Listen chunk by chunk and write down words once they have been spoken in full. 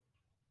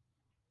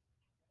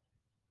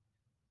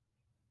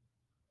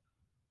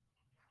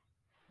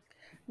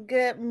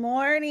Good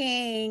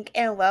morning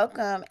and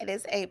welcome. It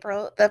is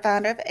April, the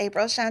founder of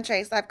April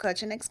Chantrace Life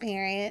Coaching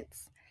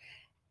Experience.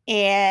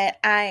 And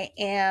I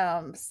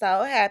am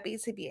so happy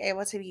to be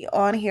able to be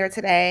on here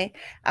today.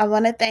 I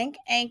want to thank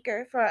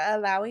Anchor for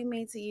allowing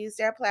me to use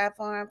their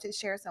platform to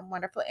share some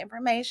wonderful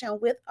information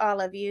with all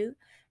of you.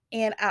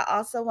 And I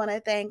also want to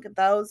thank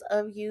those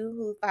of you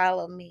who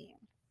follow me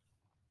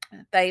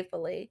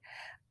faithfully.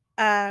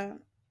 Um,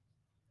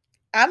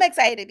 I'm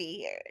excited to be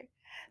here.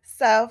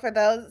 So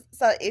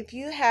if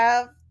you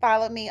have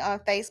followed me on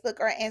Facebook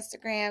or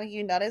Instagram,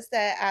 you notice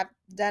that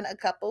I've done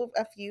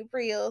a few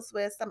reels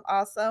with some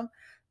awesome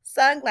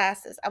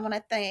sunglasses. I want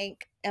to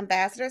thank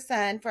Ambassador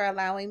Sun for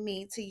allowing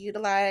me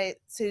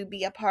to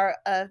be a part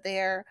of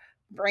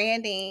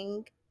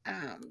branding,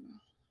 um,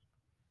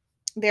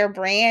 their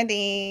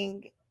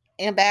branding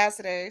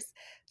ambassadors.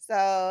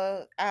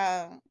 For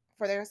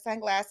their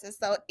sunglasses.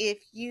 So if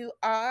you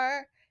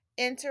are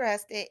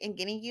interested in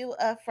getting you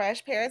a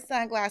fresh pair of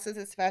sunglasses,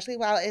 especially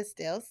while it's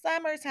still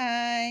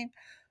summertime,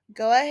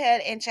 go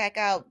ahead and check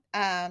out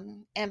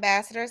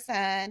Ambassador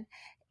Sun.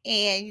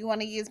 And you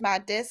want to use my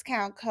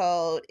discount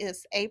code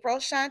is April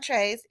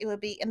Chantrace. It will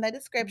be in the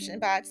description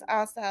box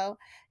also.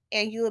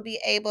 And you will be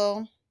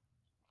able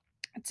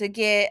to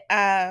get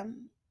 50%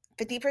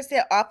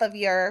 off of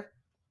your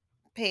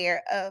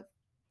pair of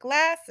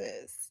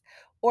glasses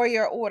or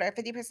your order,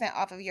 50%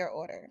 off of your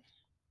order.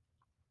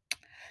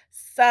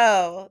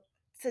 So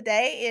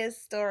today is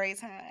story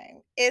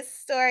time. It's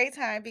story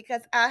time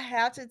because I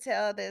have to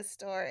tell this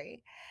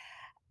story.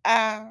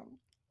 I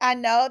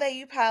know that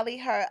you probably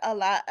heard a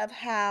lot of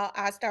how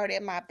I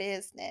started my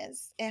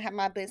business and how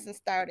my business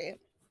started.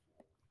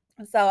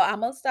 So I'm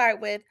going to start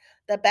with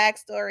the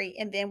backstory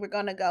and then we're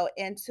going to go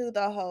into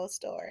the whole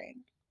story.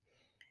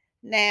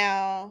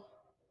 Now,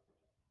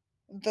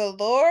 the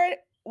Lord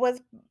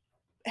was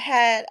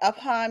had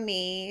upon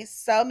me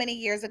so many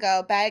years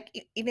ago,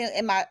 even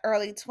in my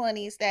early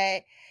 20s,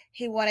 that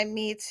he wanted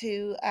me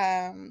to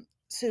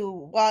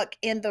walk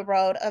in the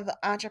road of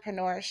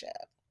entrepreneurship.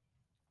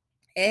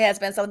 It has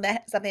been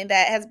something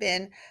that has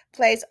been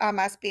placed on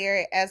my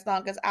spirit as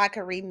long as I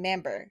could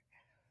remember.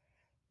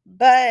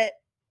 But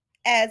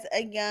as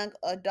a young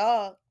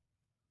adult,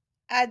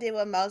 I did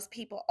what most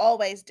people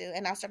always do,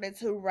 and I started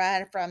to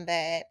run from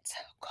that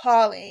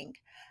calling.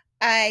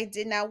 I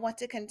did not want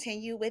to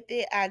continue with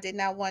it. I did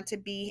not want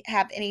to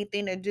have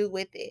anything to do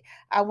with it.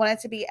 I wanted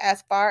to be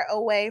as far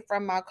away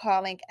from my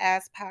calling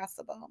as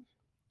possible.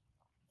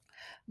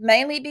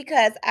 Mainly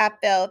because I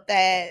felt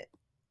that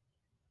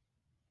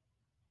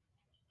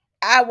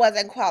I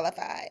wasn't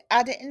qualified.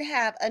 I didn't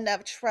have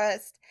enough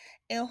trust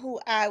in who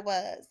I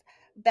was.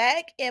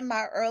 Back in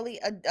my early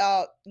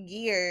adult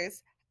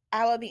years,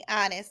 I will be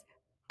honest,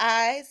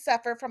 I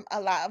suffered from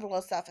a lot of low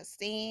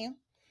self-esteem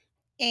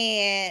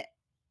and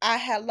I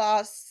had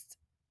lost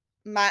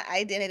my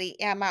identity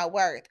and my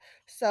worth.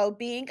 So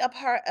being a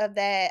part of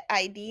that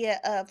idea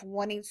of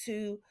wanting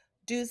to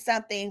do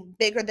something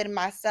bigger than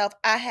myself,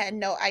 I had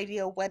no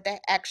idea what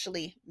that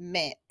actually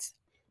meant.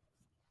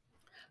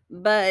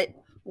 But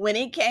when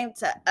it came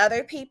to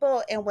other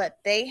people and what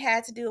they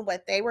had to do and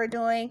what they were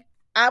doing,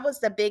 I was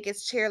the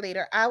biggest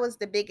cheerleader. I was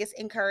the biggest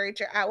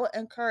encourager. I would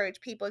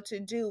encourage people to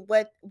do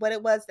what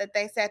it was that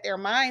they set their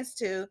minds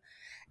to,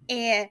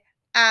 and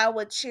I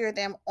would cheer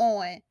them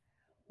on.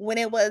 When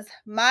it was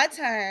my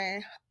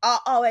turn, I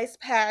always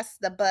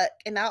passed the buck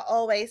and I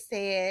always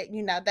said,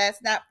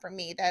 that's not for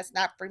me. That's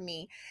not for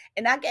me.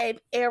 And I gave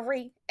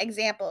every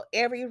example,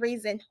 every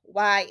reason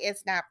why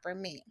it's not for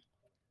me.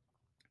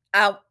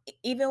 I,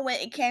 Even when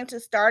it came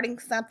to starting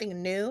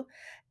something new,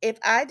 if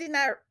I did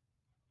not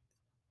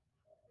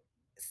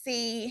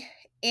see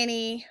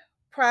any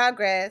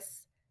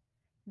progress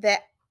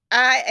that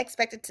I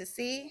expected to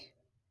see,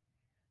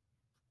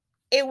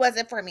 it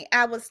wasn't for me.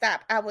 I would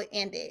stop. I would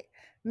end it.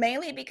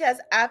 Mainly because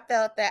I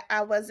felt that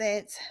I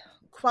wasn't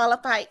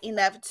qualified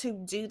enough to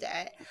do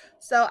that.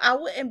 So I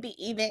wouldn't be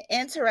even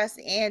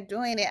interested in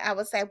doing it. I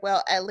would say,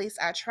 well, at least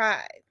I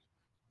tried.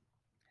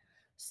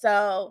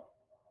 So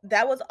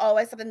that was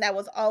always something that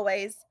was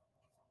always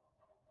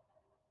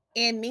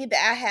in me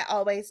that I had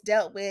always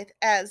dealt with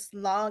as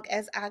long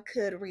as I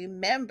could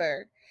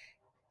remember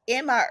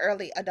in my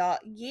early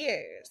adult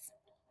years.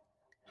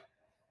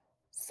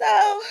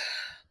 So,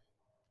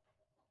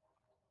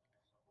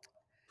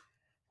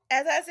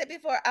 as I said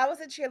before, I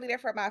was a cheerleader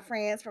for my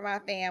friends, for my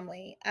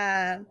family.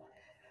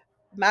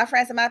 My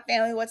friends and my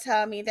family would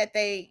tell me that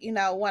they,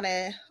 want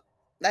to,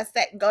 let's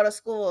say, go to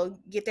school,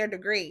 get their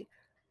degree.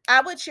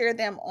 I would cheer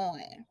them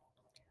on.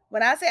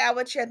 When I say I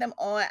would cheer them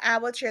on, I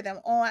will cheer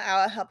them on.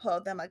 I will help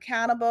hold them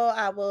accountable.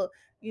 I will,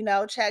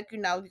 check, you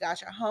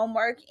got your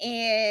homework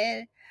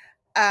in.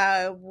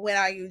 When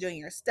are you doing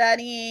your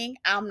studying?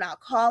 I'm not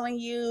calling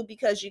you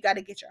because you got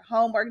to get your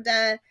homework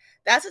done.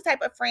 That's the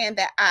type of friend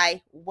that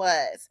I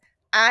was.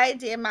 I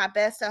did my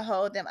best to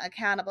hold them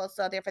accountable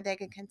so therefore they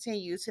can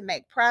continue to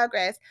make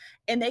progress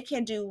and they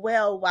can do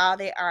well while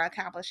they are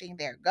accomplishing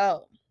their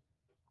goal.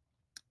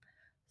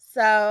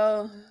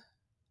 So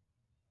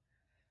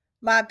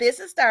my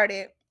business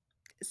started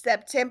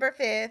September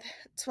 5th,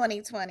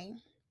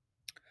 2020,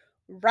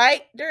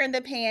 right during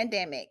the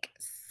pandemic.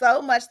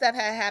 So much stuff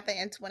had happened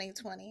in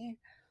 2020.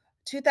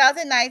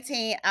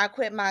 2019, I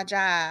quit my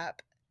job.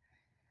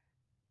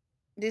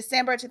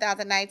 December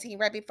 2019,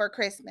 right before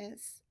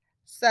Christmas.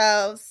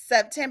 So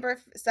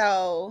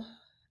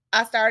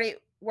I started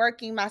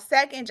working my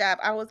second job.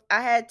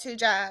 I had two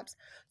jobs.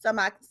 So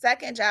my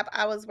second job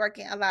I was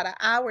working a lot of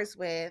hours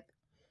with.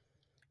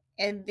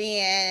 And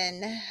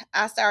then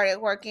I started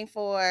working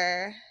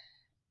for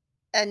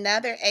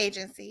another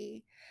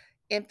agency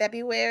in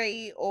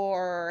February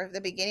or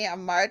the beginning of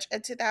March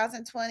of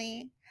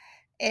 2020.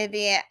 And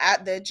then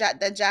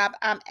the job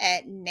I'm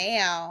at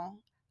now,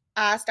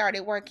 I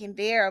started working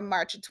there in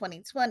March of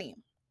 2020.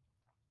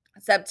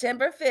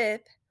 September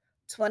 5th,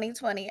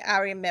 2020, I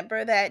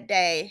remember that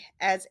day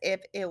as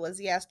if it was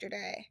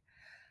yesterday.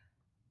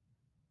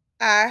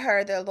 I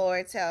heard the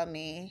Lord tell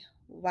me,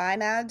 why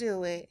not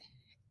do it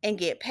and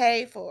get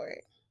paid for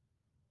it?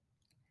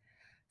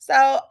 So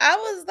I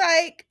was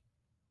like,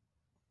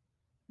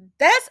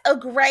 that's a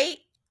great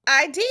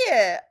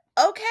idea.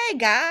 Okay,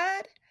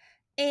 God.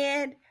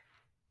 And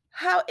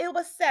how it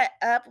was set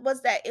up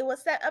was that it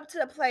was set up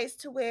to a place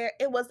to where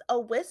it was a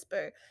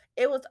whisper.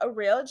 It was a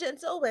real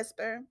gentle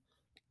whisper.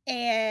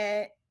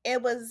 And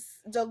it was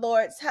the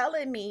Lord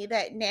telling me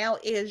that now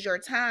is your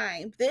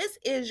time. This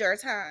is your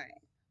time.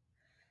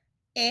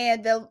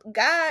 And the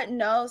God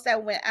knows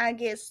that when I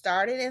get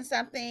started in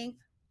something,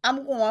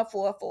 I'm going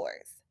full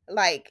force.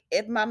 Like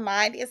if my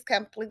mind is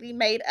completely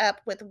made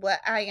up with what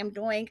I am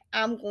doing,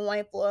 I'm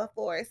going full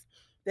force.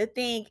 The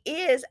thing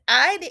is,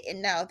 I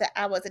didn't know that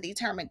I was a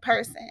determined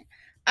person.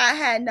 I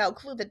had no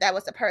clue that that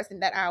was the person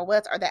that I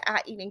was or that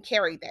I even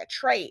carried that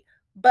trait.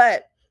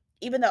 But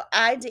even though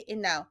I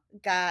didn't know,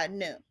 God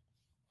knew.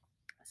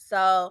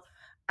 So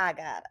I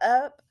got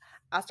up.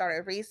 I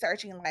started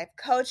researching life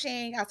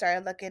coaching. I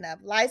started looking up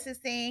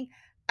licensing.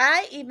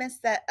 I even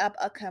set up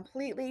a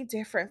completely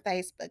different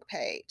Facebook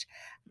page.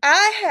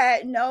 I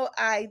had no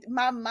idea.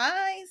 My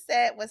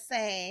mindset was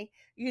saying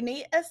you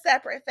need a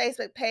separate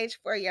Facebook page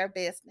for your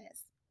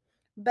business.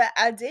 But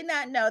I did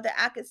not know that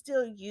I could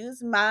still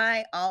use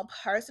my own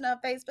personal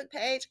Facebook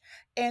page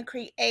and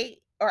create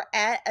or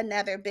add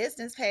another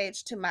business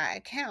page to my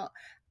account.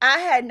 I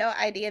had no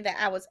idea that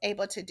I was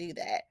able to do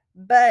that.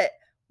 But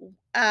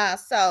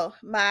so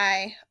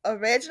my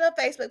original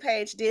Facebook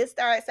page did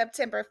start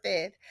September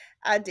 5th.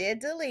 I did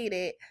delete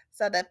it.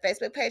 So the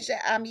Facebook page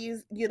that I'm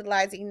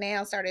utilizing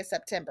now started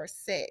September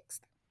 6th.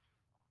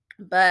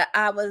 But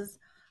I was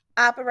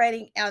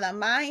operating on a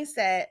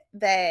mindset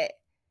that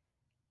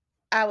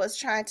I was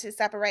trying to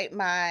separate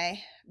my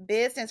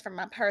business from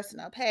my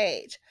personal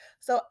page.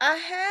 So I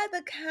had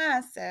the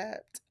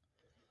concept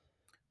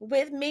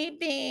with me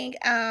being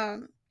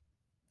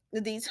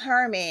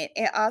determined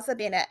and also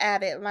being an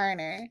avid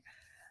learner.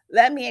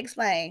 Let me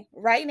explain.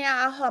 Right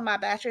now, I hold my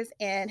bachelor's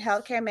in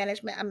healthcare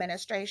management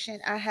administration.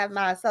 I have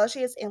my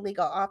associate's in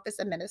legal office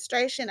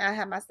administration. I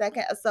have my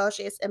second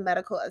associate's in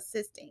medical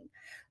assisting.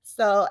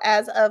 So,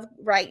 as of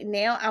right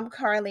now, I'm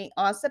currently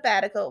on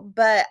sabbatical,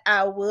 but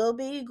I will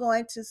be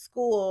going to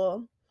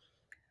school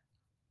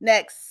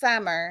next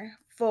summer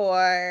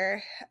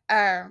for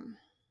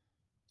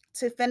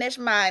to finish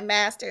my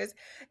master's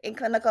in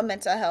clinical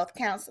mental health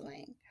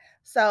counseling.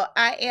 So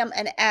I am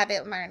an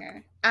avid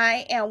learner.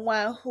 I am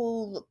one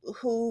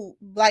who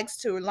likes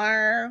to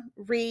learn,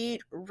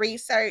 read,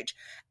 research,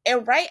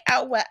 and write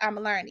out what I'm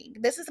learning.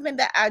 This is something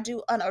that I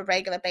do on a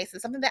regular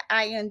basis, something that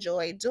I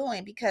enjoy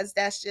doing because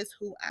that's just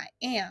who I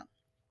am.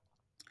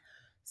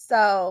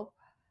 So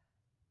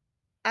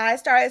I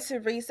started to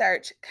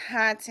research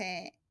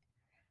content.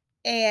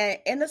 And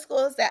in the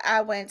schools that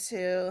I went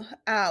to,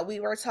 we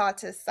were taught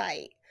to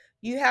cite.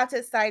 You have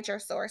to cite your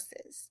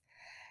sources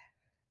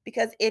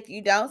because if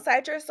you don't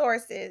cite your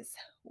sources,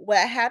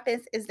 what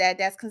happens is that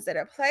that's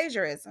considered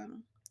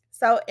plagiarism.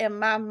 So in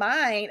my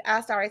mind,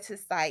 I started to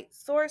cite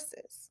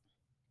sources.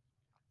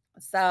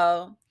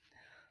 So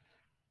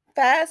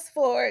fast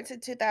forward to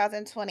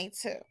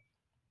 2022.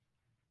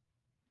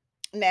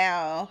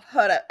 Now,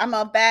 hold up. I'm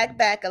gonna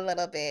back a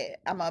little bit.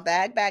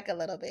 Back a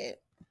little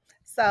bit.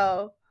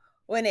 So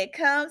when it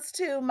comes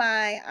to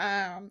my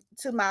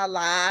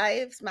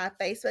lives, my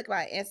Facebook,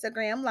 my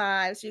Instagram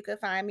lives, you can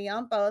find me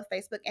on both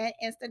Facebook and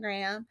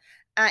Instagram.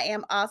 I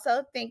am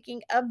also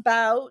thinking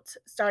about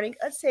starting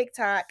a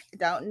TikTok.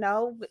 Don't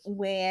know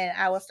when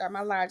I will start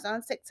my lives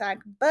on TikTok,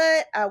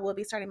 but I will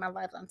be starting my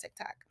lives on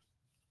TikTok.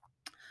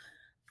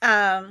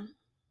 Um,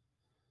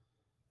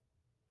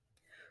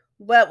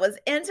 what was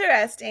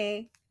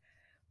interesting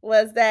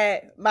was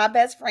that my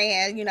best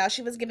friend,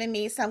 she was giving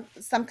me some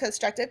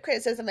constructive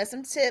criticism and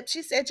some tips.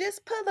 She said,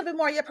 just put a little bit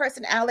more of your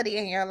personality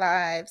in your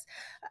lives.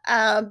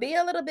 Be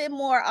a little bit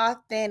more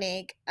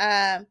authentic.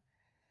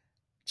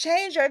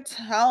 Change your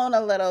tone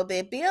a little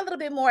bit. Be a little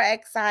bit more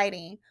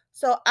exciting.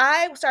 So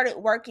I started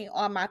working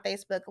on my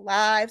Facebook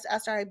lives. I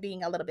started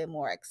being a little bit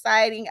more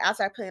exciting. I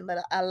started putting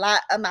a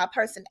lot of my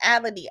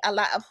personality, a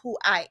lot of who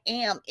I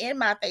am in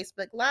my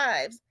Facebook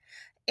lives.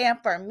 And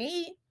for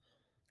me,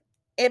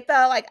 It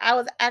felt like I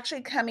was actually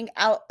coming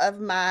out of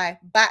my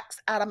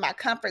box, out of my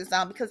comfort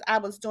zone, because I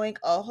was doing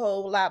a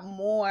whole lot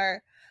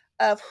more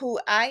of who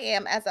I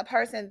am as a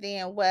person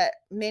than what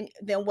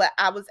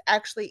I was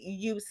actually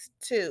used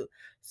to.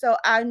 So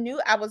I knew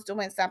I was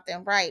doing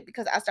something right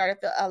because I started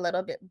to feel a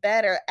little bit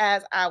better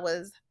as I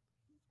was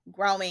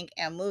growing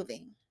and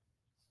moving.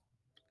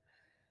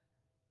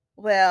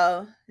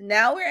 Well,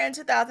 now we're in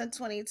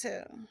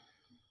 2022,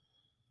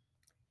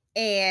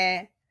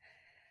 and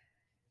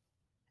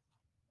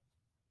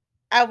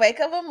I wake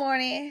up one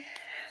morning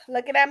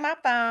looking at my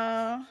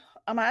phone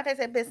on my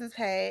Facebook business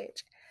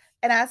page,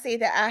 and I see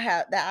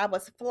that I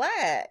was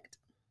flagged.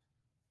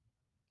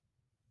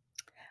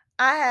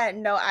 I had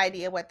no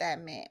idea what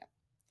that meant.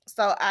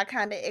 So I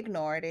kind of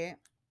ignored it.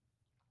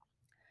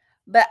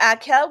 But I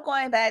kept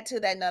going back to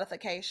that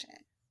notification.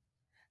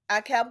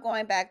 I kept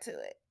going back to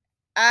it.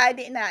 I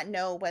did not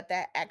know what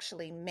that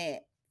actually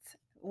meant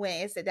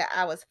when it said that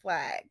I was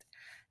flagged.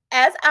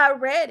 As I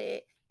read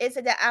it, it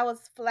said that I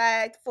was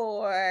flagged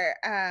for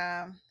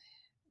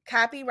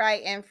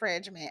copyright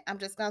infringement. I'm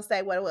just going to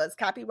say what it was,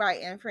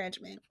 copyright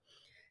infringement.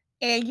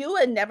 And you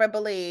would never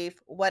believe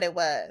what it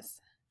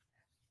was.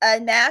 A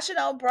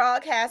national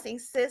broadcasting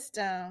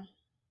system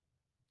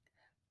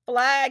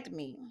flagged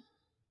me.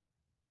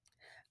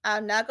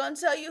 I'm not going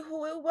to tell you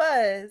who it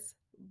was,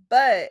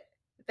 but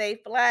they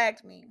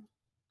flagged me.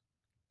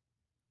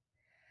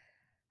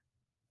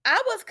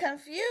 I was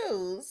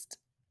confused.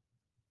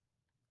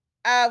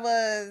 I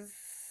was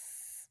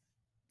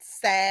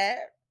sad.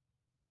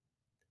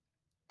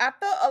 I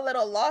felt a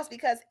little lost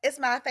because it's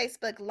my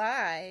Facebook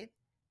Live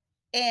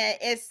and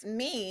it's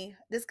me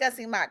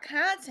discussing my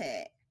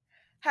content.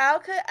 How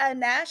could a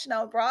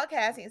national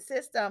broadcasting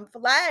system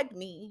flag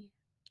me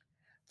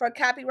for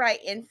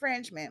copyright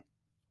infringement?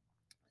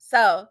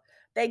 So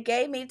they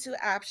gave me two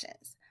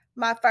options.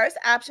 My first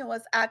option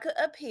was I could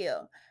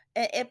appeal.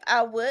 And if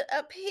I would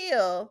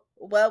appeal,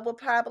 what would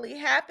probably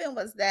happen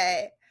was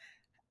that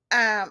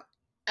um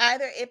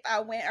either if I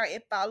win or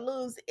if I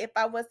lose, if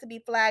I was to be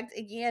flagged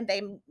again,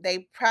 they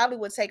probably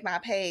would take my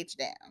page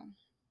down.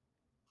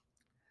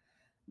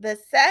 The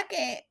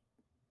second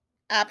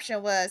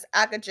option was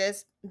I could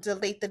just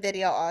delete the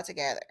video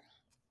altogether.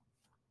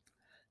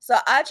 So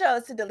I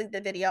chose to delete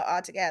the video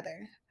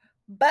altogether.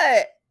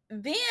 But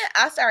then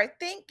I started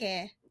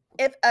thinking,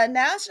 if a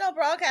national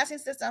broadcasting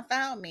system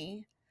found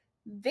me,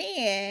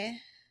 then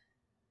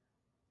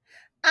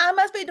I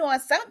must be doing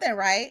something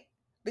right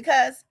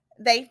because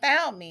they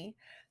found me.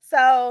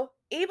 So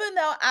even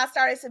though I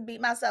started to beat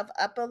myself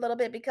up a little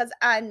bit because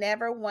I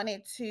never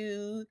wanted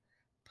to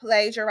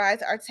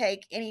plagiarize or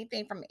take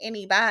anything from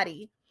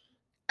anybody,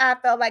 I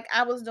felt like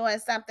I was doing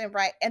something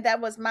right. And that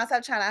was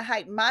myself trying to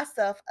hype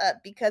myself up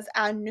because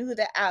I knew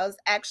that I was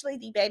actually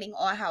debating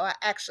on how I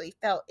actually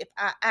felt if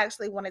I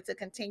actually wanted to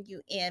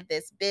continue in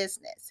this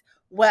business,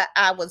 what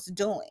I was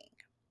doing.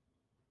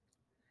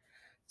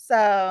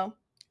 So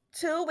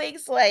 2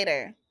 weeks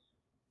later,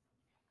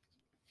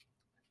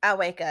 I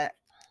wake up,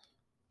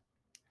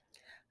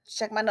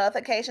 check my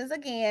notifications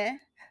again,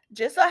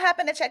 just so I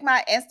happen to check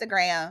my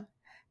Instagram.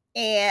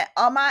 And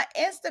on my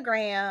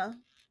Instagram,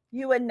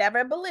 you would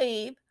never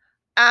believe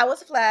I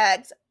was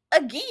flagged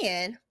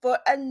again for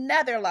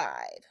another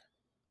live.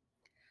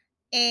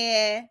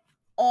 And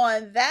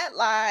on that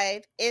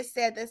live, it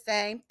said the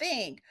same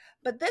thing.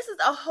 But this is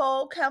a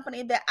whole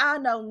company that I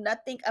know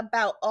nothing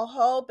about, a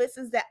whole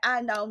business that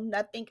I know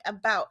nothing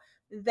about.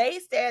 They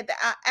said that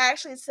I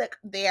actually took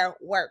their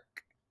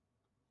work.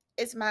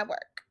 It's my work.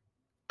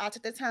 I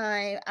took the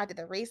time, I did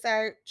the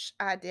research,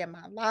 I did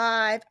my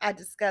live, I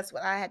discussed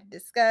what I had to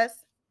discuss.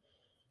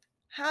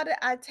 How did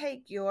I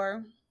take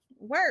your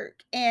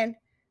work? And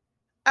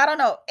I don't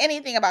know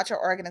anything about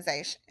your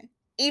organization.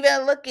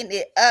 Even looking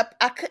it up,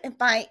 I couldn't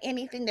find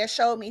anything that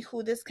showed me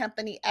who this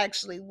company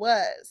actually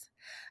was.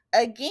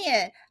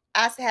 Again,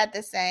 I had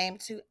the same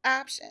two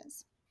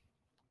options.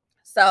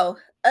 So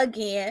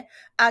again,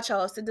 I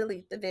chose to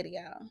delete the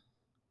video.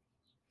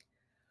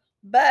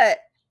 But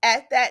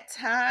at that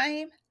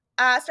time,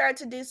 I started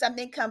to do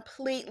something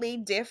completely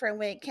different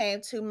when it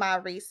came to my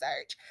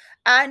research.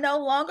 I no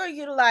longer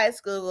utilize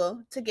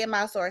Google to get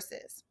my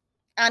sources.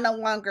 I no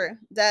longer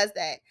does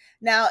that.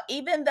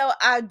 Even though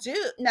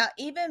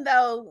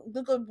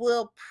Google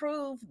will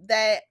prove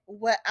that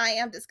what I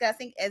am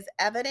discussing is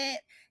evident,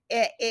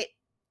 it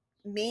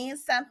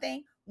means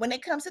something. When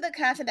it comes to the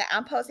content that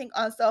I'm posting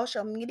on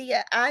social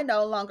media, I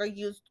no longer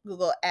use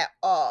Google at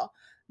all.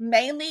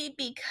 Mainly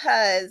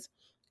because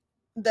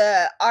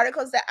the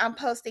articles that I'm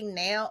posting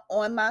now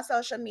on my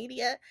social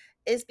media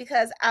is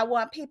because I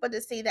want people to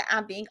see that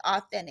I'm being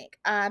authentic.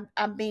 I'm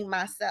being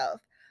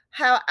myself.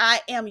 How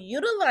I am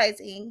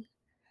utilizing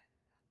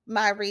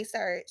my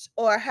research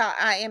or how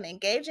I am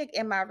engaging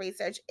in my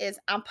research is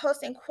I'm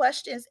posting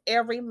questions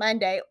every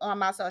Monday on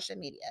my social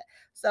media.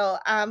 So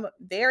I'm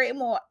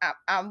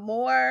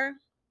more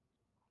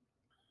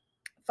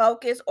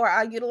focused, or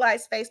I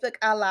utilize Facebook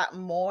a lot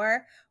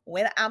more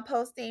when I'm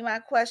posting my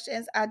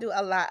questions. I do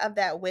a lot of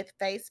that with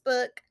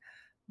Facebook.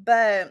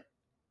 But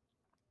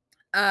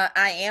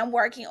I am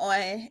working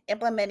on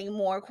implementing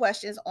more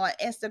questions on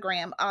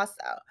Instagram also.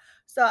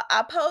 So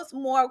I post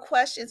more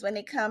questions when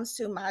it comes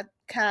to my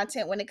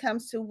content, when it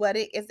comes to what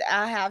it is that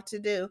I have to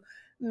do,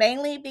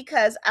 mainly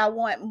because I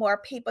want more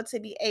people to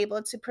be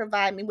able to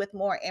provide me with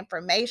more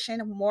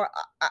information, more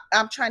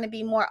I'm trying to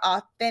be more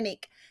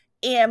authentic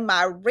in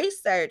my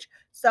research.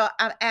 So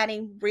I'm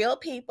adding real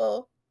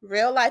people,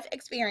 real life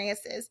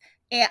experiences,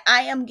 and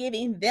I am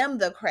giving them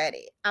the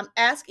credit. I'm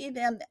asking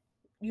them,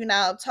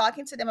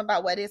 talking to them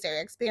about what it is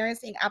they're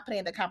experiencing. I'm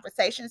putting the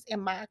conversations in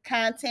my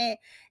content,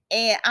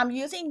 and I'm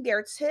using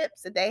their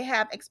tips that they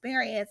have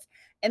experienced.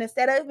 And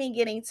instead of me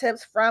getting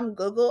tips from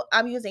Google,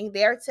 I'm using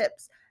their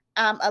tips.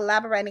 I'm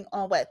elaborating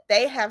on what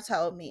they have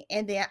told me.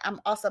 And then I'm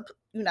also,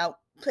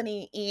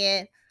 putting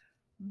in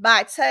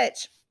my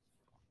touch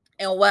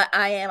and what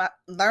I am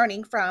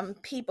learning from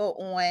people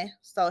on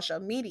social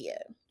media.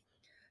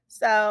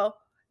 So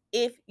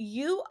if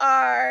you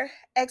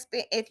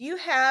if you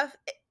have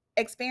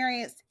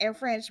experienced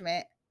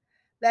infringement,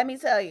 let me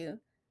tell you,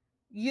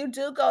 you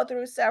do go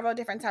through several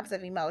different types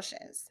of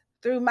emotions.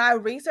 Through my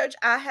research,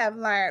 I have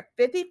learned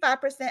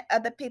 55%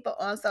 of the people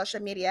on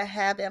social media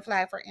have been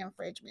flagged for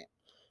infringement.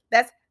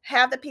 That's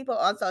half the people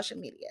on social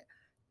media,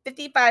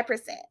 55%.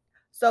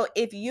 So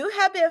if you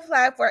have been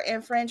flagged for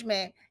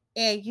infringement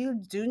and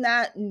you do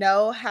not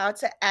know how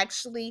to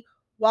actually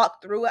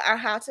walk through it or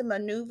how to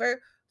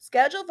maneuver,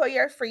 schedule for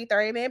your free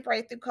 30-minute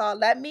breakthrough call.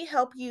 Let me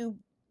help you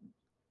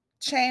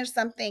change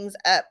some things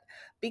up,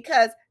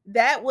 because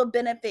that will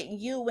benefit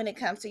you when it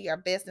comes to your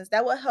business.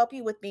 That will help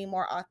you with being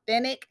more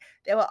authentic.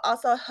 That will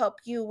also help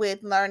you with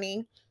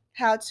learning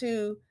how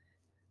to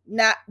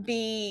not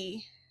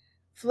be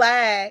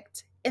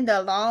flagged in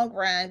the long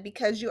run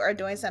because you are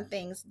doing some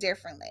things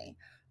differently.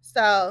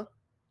 So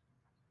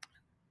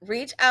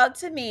reach out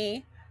to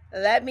me.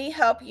 Let me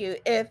help you.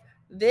 If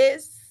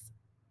this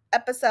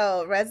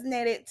episode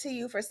resonated to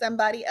you for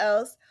somebody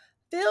else,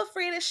 feel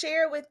free to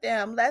share with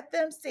them. Let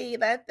them see,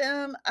 let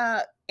them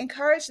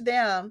encourage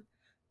them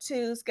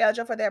to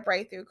schedule for their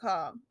breakthrough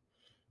call.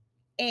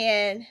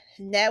 And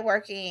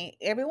networking,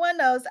 everyone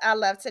knows I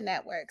love to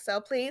network.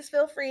 So please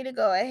feel free to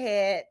go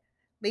ahead,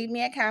 leave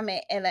me a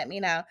comment, and let me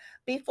know.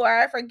 Before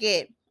I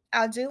forget,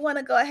 I do want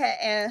to go ahead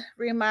and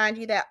remind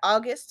you that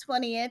August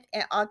 20th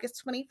and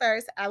August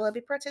 21st, I will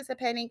be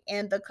participating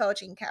in the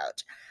coaching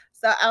couch.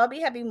 So I will be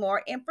having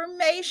more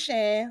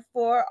information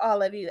for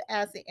all of you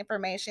as the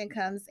information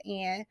comes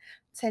in.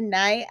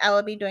 Tonight, I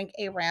will be doing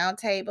a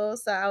roundtable.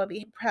 So I will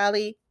be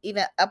probably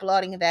even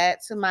uploading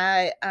that to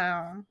my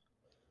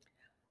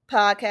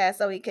podcast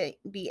so we could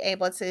be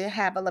able to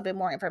have a little bit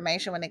more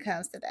information when it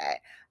comes to that.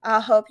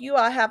 I hope you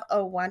all have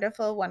a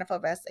wonderful, wonderful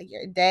rest of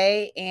your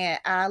day, and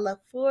I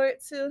look forward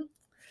to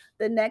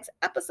the next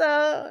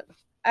episode.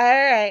 All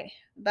right.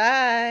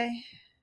 Bye.